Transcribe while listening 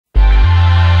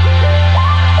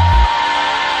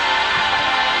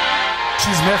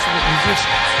messing with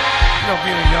musicians,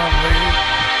 being a young lady.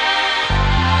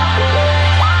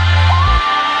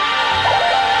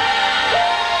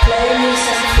 Play me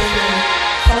something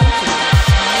funky.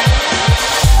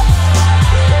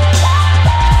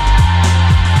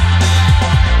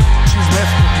 She's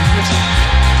messing with musicians.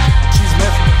 She's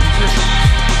messing with musicians.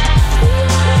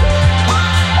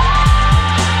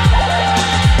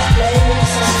 Play me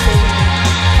something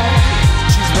funky.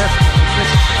 She's messing with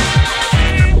musicians.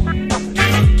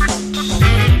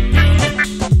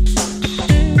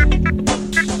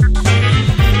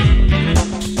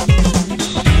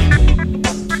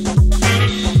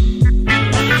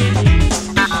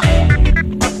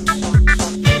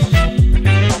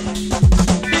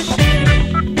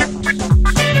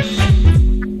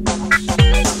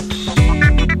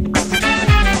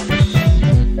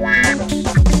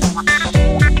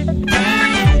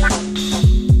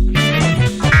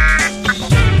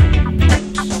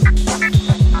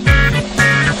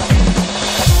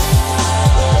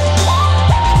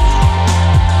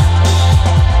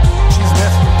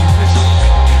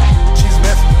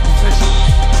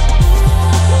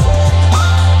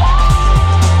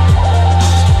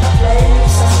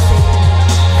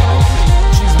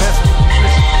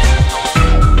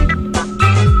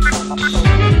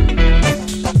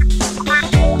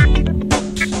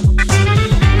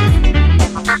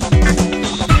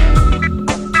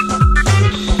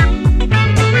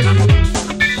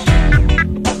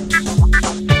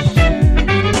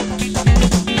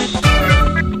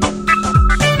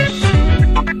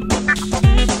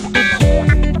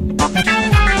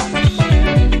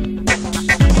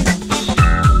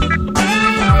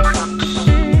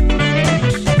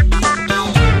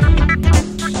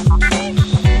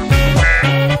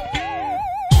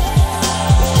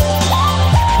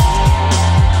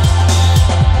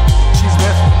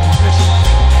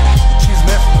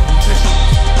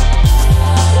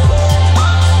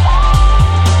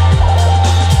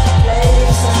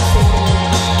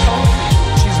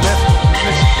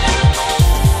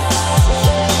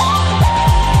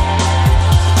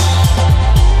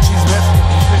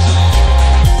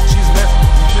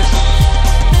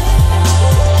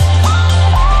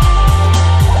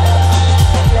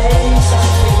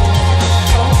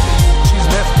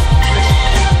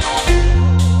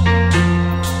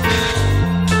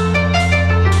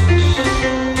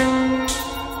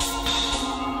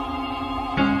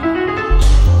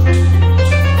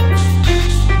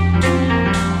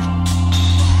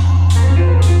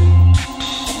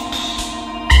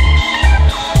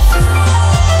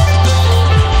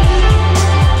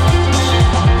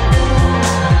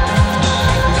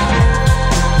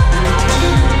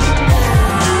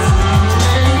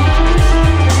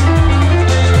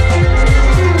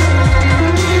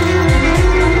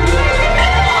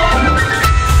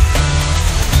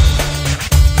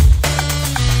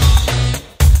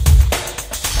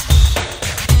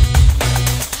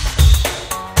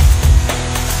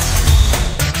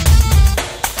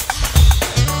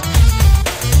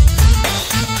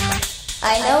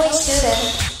 I know it's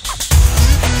student.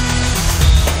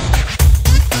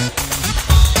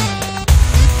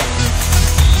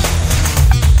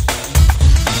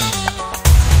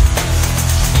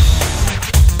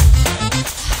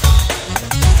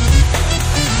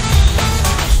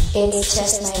 It's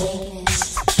just my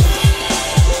weakness.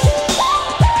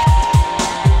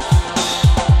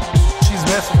 She's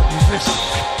messing with musicians.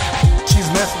 She's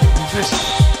messing with musicians.